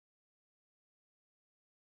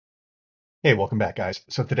Hey, welcome back, guys.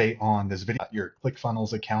 So today on this video, your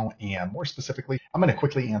ClickFunnels account, and more specifically, I'm going to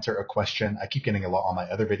quickly answer a question I keep getting a lot on my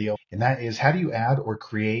other video, and that is how do you add or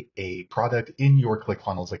create a product in your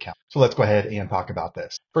ClickFunnels account? So let's go ahead and talk about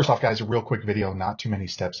this. First off, guys, a real quick video, not too many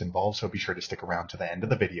steps involved, so be sure to stick around to the end of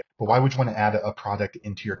the video. But why would you want to add a product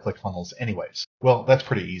into your ClickFunnels anyways? Well, that's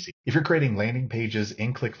pretty easy. If you're creating landing pages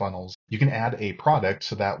in ClickFunnels, you can add a product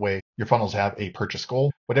so that way your funnels have a purchase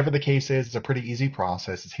goal. Whatever the case is, it's a pretty easy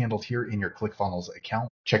process. It's handled here in your ClickFunnels account.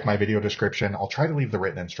 Check my video description. I'll try to leave the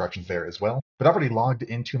written instructions there as well. But I've already logged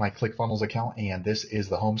into my ClickFunnels account, and this is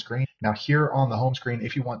the home screen. Now here on the home screen,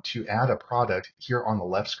 if you want to add a product here on the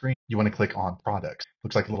left screen, you want to click on products.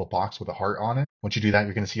 Looks like a little box with a heart on it. Once you do that,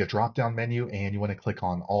 you're going to see a drop-down menu, and you want to click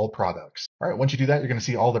on all products. All right, once you do that, you're going to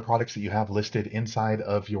see all the products that you have listed inside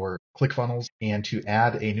of your ClickFunnels. And to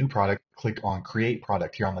add a new product, click on create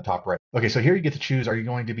product here on the top right. Okay, so here you get to choose, are you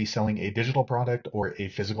going to be selling a digital product or a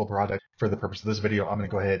physical product? For the purpose of this video, I'm going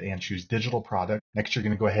to go ahead and choose digital product. Next, you're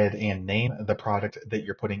going to go ahead and name the product that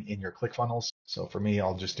you're putting in your ClickFunnels. So for me,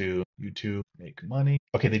 I'll just do YouTube make money.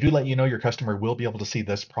 Okay, they do let you know your customer will be able to see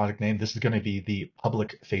this product name. This is going to be the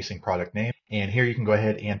public facing product name. And here you can go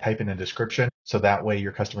ahead and type in a description so that way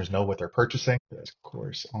your customers know what they're purchasing. This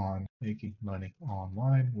course on making money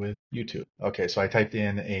online with YouTube. Okay, so I typed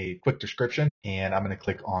in a quick description and I'm going to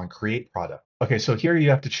click on create product. Okay, so here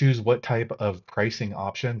you have to choose what type of pricing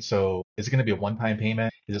option. So is it going to be a one-time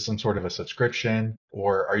payment? Is it some sort of a subscription?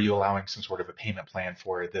 Or are you allowing some sort of a payment plan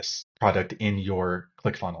for this product in your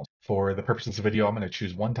ClickFunnels? For the purpose of this video, I'm going to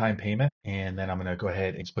choose one-time payment, and then I'm going to go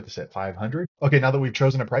ahead and just put this at 500. Okay, now that we've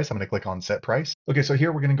chosen a price, I'm going to click on set price. Okay, so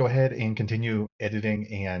here we're going to go ahead and continue editing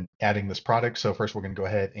and adding this product. So first we're going to go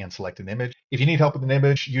ahead and select an image. If you need help with an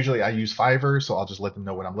image, usually I use Fiverr, so I'll just let them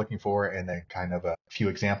know what I'm looking for and then kind of a few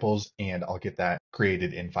examples, and I'll get that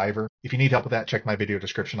created in Fiverr. If you need help with that, check my video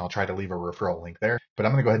description. I'll try to leave a referral link there, but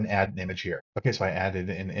I'm going to go ahead and add an image here. Okay, so I added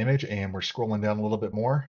an image and we're scrolling down a little bit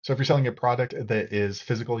more. So if you're selling a product that is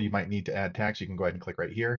physical, you might need to add tax. You can go ahead and click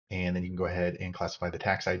right here, and then you can go ahead and classify the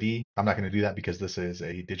tax ID. I'm not going to do that because this is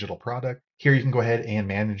a digital product. Here you can go ahead and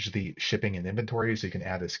manage the shipping and inventory, so you can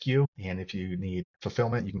add a SKU. And if you need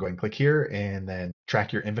fulfillment, you can go ahead and click here and then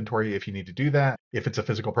track your inventory if you need to do that. If it's a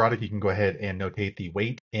physical product, you can go ahead and notate the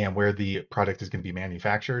weight and where the product is going to be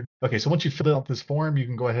manufactured. Okay, so once you fill out this form, you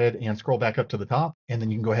can go ahead and scroll back up to the top, and then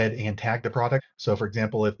you can go ahead and tag the product. So for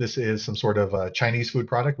example, if this is some sort of a Chinese food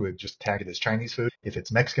product, we would just tag it as Chinese food. If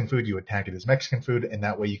it's Mexican food, you would tag it as Mexican food, and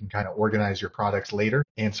that way you can kind of organize your products later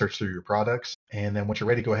and search through your products. And then once you're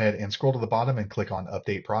ready, go ahead and scroll to the bottom and click on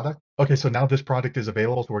update product. Okay, so now this product is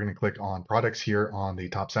available, so we're going to click on products here on the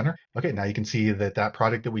top center. Okay, now you can see that that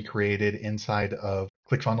product that we created inside of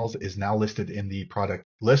ClickFunnels is now listed in the product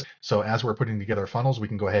list. So as we're putting together funnels, we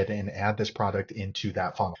can go ahead and add this product into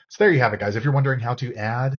that funnel. So there you have it, guys. If you're wondering how to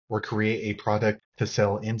add or create a product to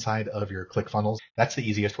sell inside of your ClickFunnels, that's the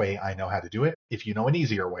easiest way I know how to do it. If you know an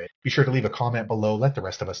easier way, be sure to leave a comment below. Let the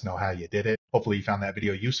rest of us know how you did it. Hopefully you found that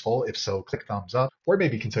video useful. If so, click thumbs up or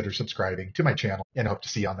maybe consider subscribing to my channel, and I hope to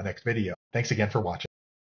see you on the next video. Thanks again for watching.